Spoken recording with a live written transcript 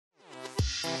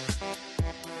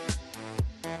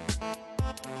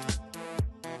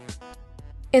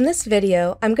In this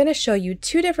video, I'm going to show you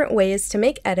two different ways to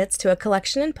make edits to a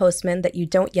collection in Postman that you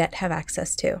don't yet have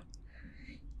access to.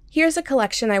 Here's a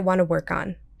collection I want to work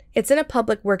on. It's in a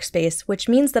public workspace, which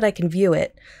means that I can view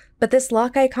it, but this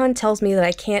lock icon tells me that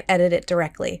I can't edit it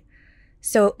directly.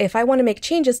 So if I want to make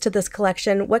changes to this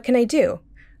collection, what can I do?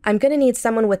 I'm going to need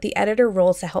someone with the editor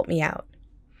role to help me out.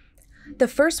 The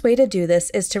first way to do this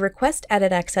is to request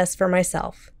edit access for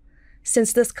myself.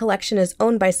 Since this collection is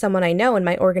owned by someone I know in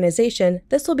my organization,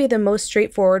 this will be the most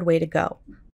straightforward way to go.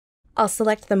 I'll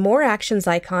select the More Actions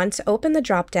icon to open the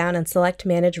drop-down and select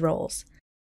Manage Roles.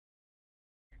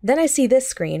 Then I see this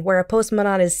screen where a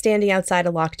Postman is standing outside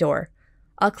a locked door.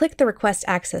 I'll click the Request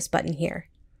Access button here.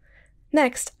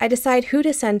 Next, I decide who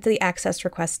to send the access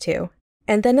request to,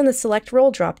 and then in the Select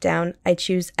Role drop-down, I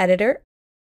choose Editor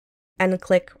and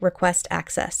click Request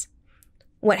Access.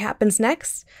 What happens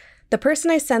next? The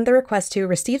person I send the request to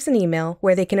receives an email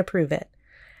where they can approve it.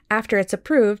 After it's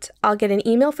approved, I'll get an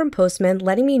email from Postman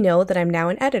letting me know that I'm now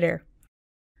an editor.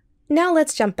 Now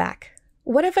let's jump back.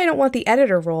 What if I don't want the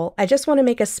editor role, I just want to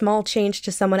make a small change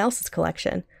to someone else's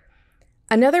collection?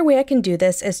 Another way I can do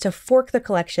this is to fork the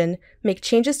collection, make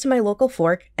changes to my local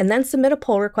fork, and then submit a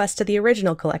pull request to the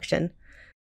original collection.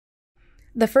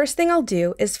 The first thing I'll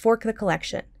do is fork the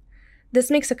collection.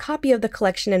 This makes a copy of the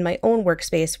collection in my own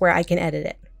workspace where I can edit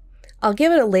it. I'll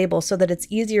give it a label so that it's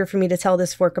easier for me to tell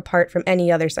this fork apart from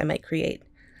any others I might create.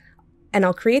 And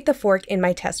I'll create the fork in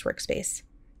my test workspace.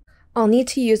 I'll need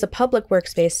to use a public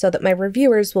workspace so that my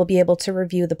reviewers will be able to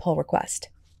review the pull request.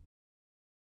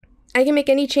 I can make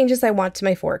any changes I want to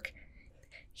my fork.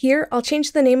 Here, I'll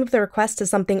change the name of the request to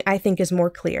something I think is more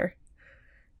clear.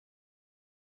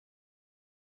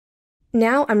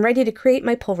 Now I'm ready to create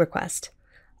my pull request.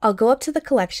 I'll go up to the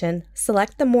collection,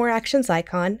 select the More Actions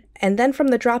icon, and then from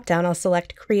the drop-down I'll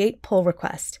select Create Pull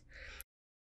Request.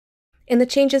 In the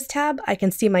Changes tab, I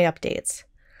can see my updates.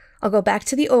 I'll go back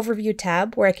to the Overview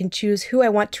tab where I can choose who I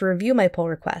want to review my pull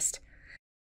request.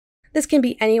 This can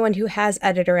be anyone who has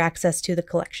editor access to the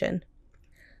collection.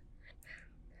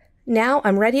 Now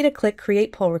I'm ready to click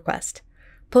Create Pull Request.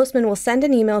 Postman will send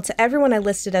an email to everyone I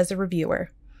listed as a reviewer.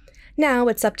 Now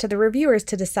it's up to the reviewers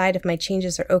to decide if my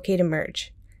changes are okay to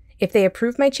merge. If they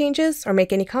approve my changes or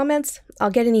make any comments, I'll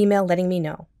get an email letting me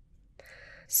know.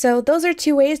 So those are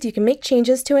two ways you can make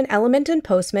changes to an element in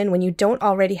Postman when you don't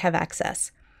already have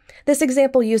access. This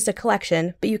example used a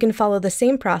collection, but you can follow the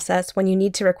same process when you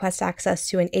need to request access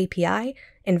to an API,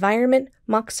 environment,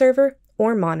 mock server,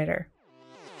 or monitor.